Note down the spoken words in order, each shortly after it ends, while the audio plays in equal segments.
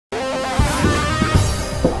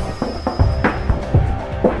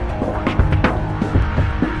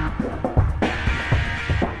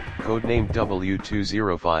Codenamed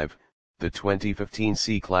W205, the 2015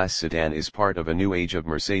 C-Class sedan is part of a new age of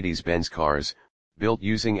Mercedes-Benz cars, built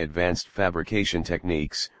using advanced fabrication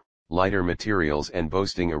techniques, lighter materials and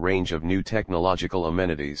boasting a range of new technological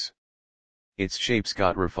amenities. Its shapes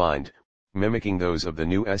got refined, mimicking those of the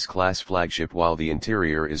new S-Class flagship, while the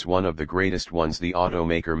interior is one of the greatest ones the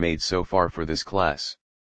automaker made so far for this class.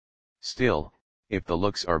 Still, if the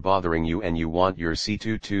looks are bothering you and you want your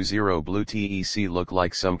C220 BlueTEC look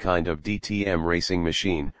like some kind of DTM racing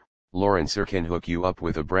machine, Lorinser can hook you up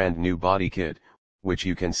with a brand new body kit, which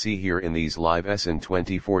you can see here in these live Essen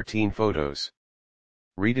 2014 photos.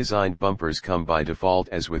 Redesigned bumpers come by default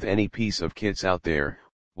as with any piece of kits out there,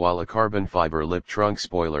 while a carbon fiber lip trunk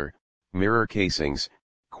spoiler, mirror casings,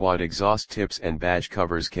 quad exhaust tips and badge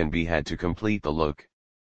covers can be had to complete the look.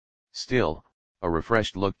 Still, a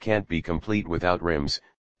refreshed look can't be complete without rims,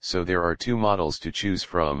 so there are two models to choose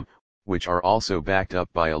from, which are also backed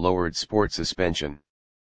up by a lowered sport suspension.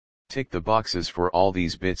 Tick the boxes for all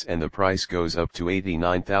these bits and the price goes up to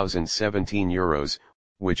 €89,017,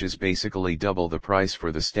 which is basically double the price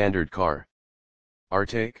for the standard car. Our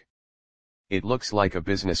take? It looks like a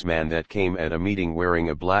businessman that came at a meeting wearing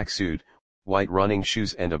a black suit, white running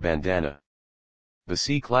shoes and a bandana. The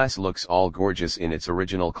C-Class looks all gorgeous in its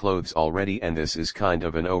original clothes already, and this is kind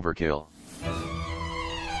of an overkill.